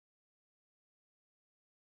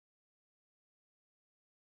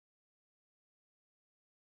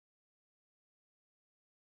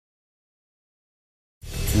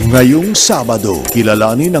Ngayong Sabado,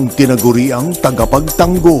 kilalanin ang tinaguriang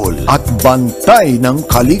tagapagtanggol at bantay ng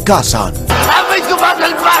kalikasan. Amoy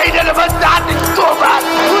gumagalbahin na naman natin tumat!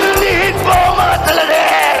 Hulihin mo ang mga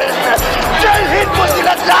talanin! Dalhin mo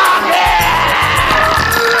sila sa akin!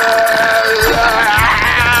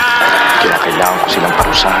 Kailangan ko silang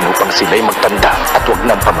parusahan upang sila'y magtanda at huwag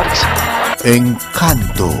nang pamarisan.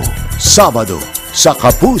 Encanto, Sabado, sa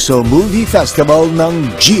Kapuso Movie Festival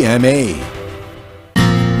ng GMA.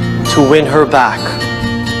 To win her back.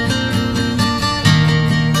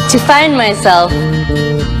 To find myself.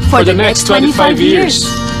 For the next 25 years.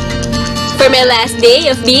 For my last day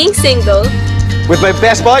of being single. With my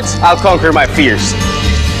best buds, I'll conquer my fears.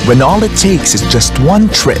 When all it takes is just one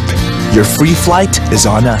trip, your free flight is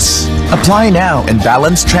on us. Apply now and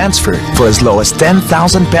balance transfer. For as low as 10,000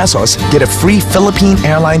 pesos, get a free Philippine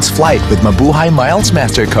Airlines flight with Buhay Miles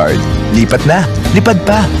MasterCard. Lipat na, lipad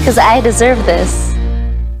pa. Because I deserve this.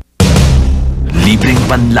 Libreng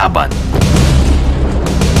panlaban.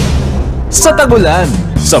 Sa Tagulan,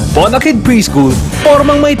 sa Bonakid Preschool,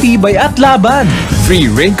 formang may tibay at laban. Free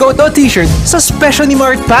raincoat o t-shirt sa Special ni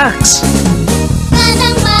Mart Packs.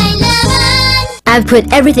 I've put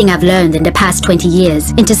everything I've learned in the past 20 years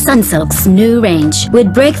into Sunsilk's new range.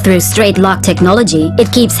 With breakthrough straight lock technology, it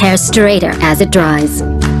keeps hair straighter as it dries.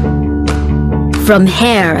 From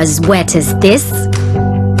hair as wet as this,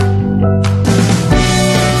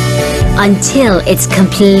 until it's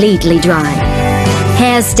completely dry.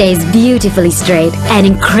 Hair stays beautifully straight and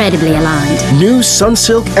incredibly aligned. New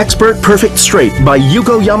Sunsilk Expert Perfect Straight by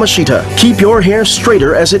Yuko Yamashita. Keep your hair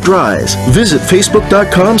straighter as it dries. Visit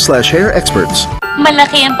facebook.com/hairexperts.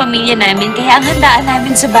 Malaki ang pamilya namin kaya ang handaan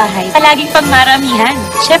namin sa bahay palaging pangmaramihan.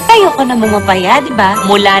 Siyempre ayoko na mumapaya, di ba?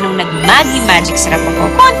 Mula nung nag-magic sarap ako,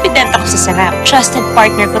 confident ako sa sarap. Trusted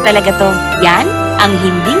partner ko talaga to. Yan ang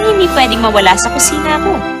hindi pwedeng mawala sa kusina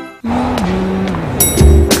ko.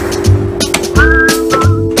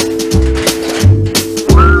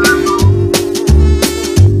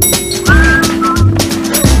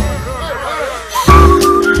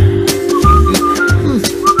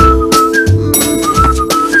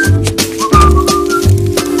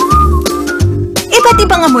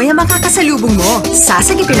 Ibang amoy ang makakasalubong mo.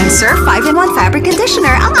 Sasagipin ng Surf 5-in-1 Fabric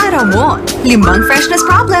Conditioner ang araw mo. 5 freshness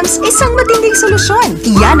problems, isang matinding solusyon.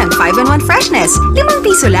 Yan ang 5-in-1 Freshness. 5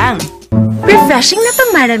 piso lang. Refreshing na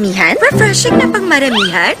pangmaramihan? Refreshing na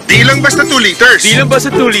pangmaramihan? Di lang basta 2 liters. Di lang basta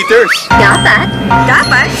 2 liters. Dapat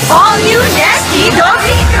All new Nesty Dog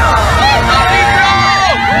Litro!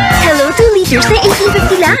 Hello, 2 liters na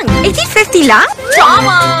 1850 lang. 1850 lang?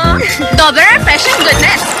 Tama! Double refreshing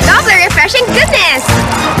goodness! Double refreshing goodness!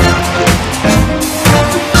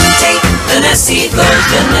 Take the Nesty Plunge,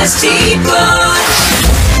 the Nesty Plunge.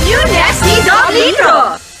 New Nesty Dog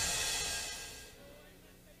Litro!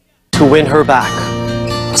 To win her back.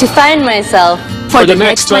 To find myself. For the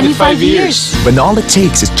next 25 years. When all it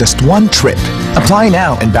takes is just one trip. Apply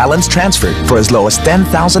now and balance transfer. For as low as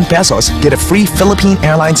 10,000 pesos, get a free Philippine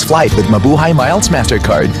Airlines flight with Buhay Miles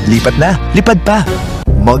MasterCard. Lipat na, lipad pa.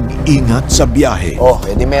 Mag-ingat sa biyahe. Oh,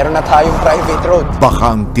 edi meron na tayong private road.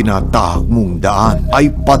 Baka ang tinatahak mong daan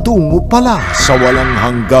ay patungo pala sa walang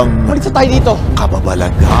hanggang Malito tayo dito.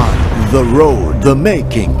 kababalaghan. The Road, The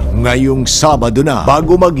Making. Ngayong Sabado na,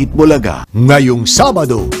 bago mag-Itbulaga. Ngayong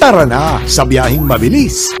Sabado, tara na sa biyaheng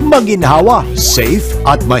mabilis, maginhawa, safe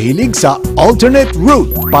at mahilig sa alternate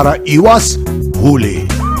route para iwas huli.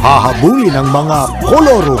 Hahabulin ang mga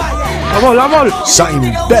koloro Amol! sa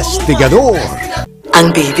investigador.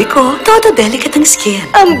 Ang baby ko, todo delicate ang skin.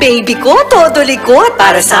 Ang baby ko, todo likod.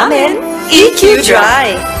 Para sa amin, EQ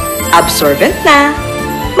Dry. Absorbent na.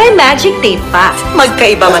 May magic tape pa.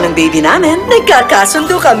 Magkaiba man ang baby namin,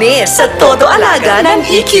 Nagkakasundo kami sa todo alaga ng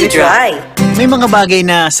EQ Dry. May mga bagay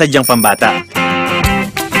na sadyang pambata.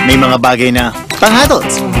 May mga bagay na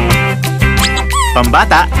pang-adults.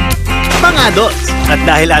 Pambata, pang-adults. At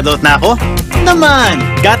dahil adult na ako, naman,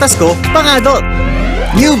 gatas ko pang-adult.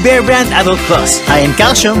 New Bear Brand Adult Plus, high in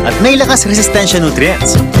calcium at may lakas resistensya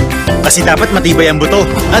nutrients. Kasi dapat matibay ang buto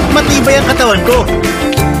at matibay ang katawan ko.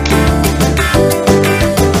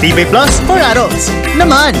 Tibay Plus for adults.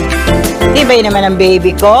 Naman! Tibay naman ang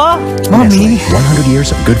baby ko. Mommy, 100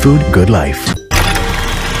 years of good food, good life.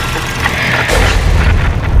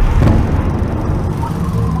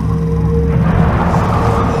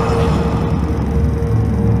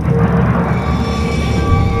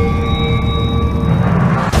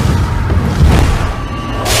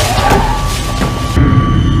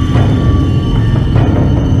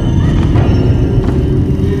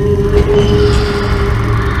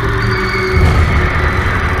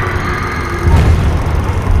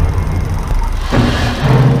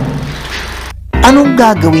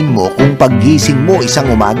 gagawin mo kung paggising mo isang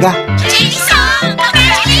umaga? Jason!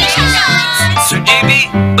 Congratulations! Sir JB,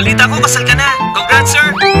 balita ko kasal ka na. Congrats, sir!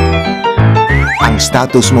 Ang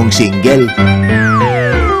status mong single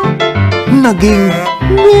naging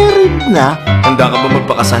married na. Handa ka ba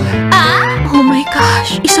magpakasal? Oh my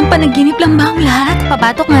gosh, isang panaginip lang ba ang lahat?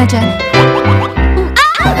 Pabatok nga dyan.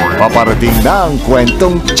 Paparating na ang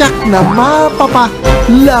kwentong tsak na mapapa.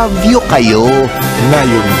 Love you kayo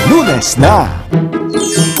ngayong Lunes na.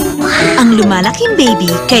 Ang lumalaking baby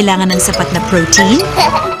kailangan ng sapat na protein,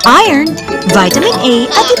 iron, vitamin A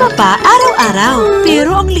at iba pa araw-araw.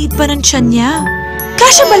 Pero ang liit pa ng tiyan niya.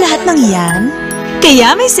 Kasya ba lahat ng yan?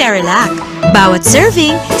 Kaya may Cerelac. Bawat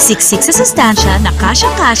serving, siksik sa sustansya na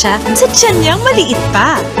kasyang-kasya sa tiyan niyang maliit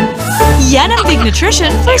pa. Yan ang big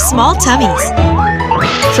nutrition for small tummies.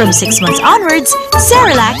 From 6 months onwards,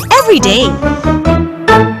 Cerelac every day.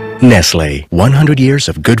 Nestle, 100 years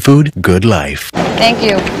of good food, good life. Thank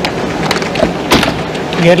you.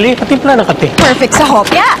 Girlie, patimpla na kate. Perfect sa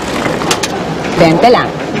hopya. 20 lang.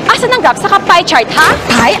 Asa ng gap sa pie chart, ha?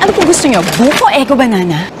 Pie? Ano po gusto nyo? Buko, ego,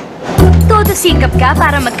 banana? Todo sikap ka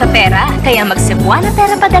para magkapera, kaya mag-Cebuana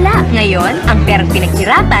Pera Padala. Ngayon, ang perang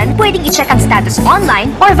pinaghirapan, pwedeng i-check ang status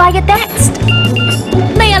online or via text.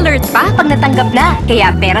 May alert pa pag natanggap na,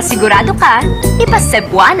 kaya pera sigurado ka,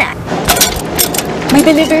 ipas-Cebuana. May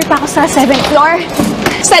delivery pa ako sa 7th floor.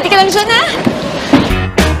 Steady ka lang dyan, ha?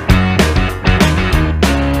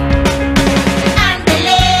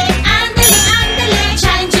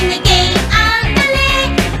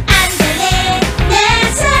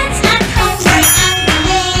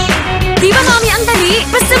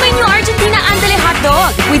 Basta may new Argentina Andale hot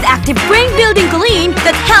dog with active brain-building choline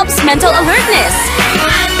that helps mental alertness.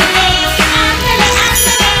 Andale, andale,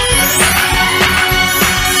 andale.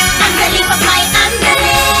 Andale pag may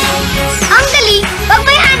andale. Andale pag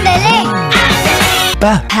may andale.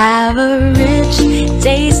 Andale. Have a rich,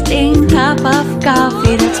 tasting cup of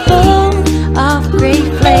coffee that's full of great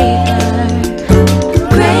flavor.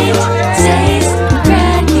 Great taste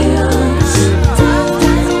granules.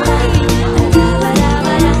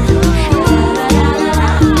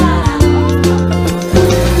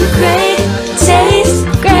 Great taste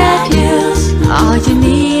granules. All you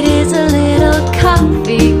need is a little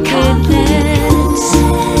coffee goodness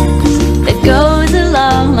that goes a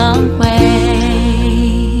long, long way.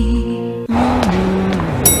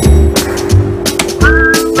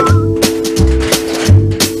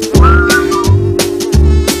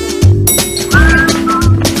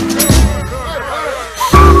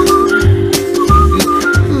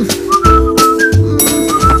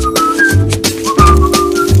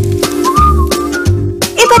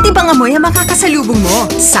 Iba't ibang amoy ang makakasalubong mo.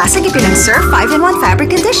 Sasagipin ng Surf 5-in-1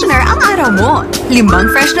 Fabric Conditioner ang araw mo.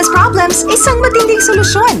 5 freshness problems, isang matinding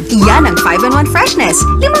solusyon. Yan ang 5-in-1 Freshness.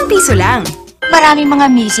 5 piso lang. Maraming mga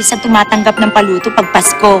misis ang tumatanggap ng paluto pag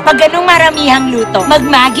Pasko. Pag ganung maramihang luto,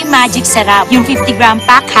 mag-Maggi Magic Sarap. Yung 50-gram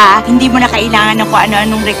pack ha, hindi mo na kailangan ng kung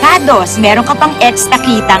ano-anong recados. Meron ka pang extra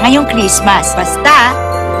kita ngayong Christmas. Basta,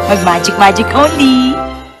 mag-Magic Magic only.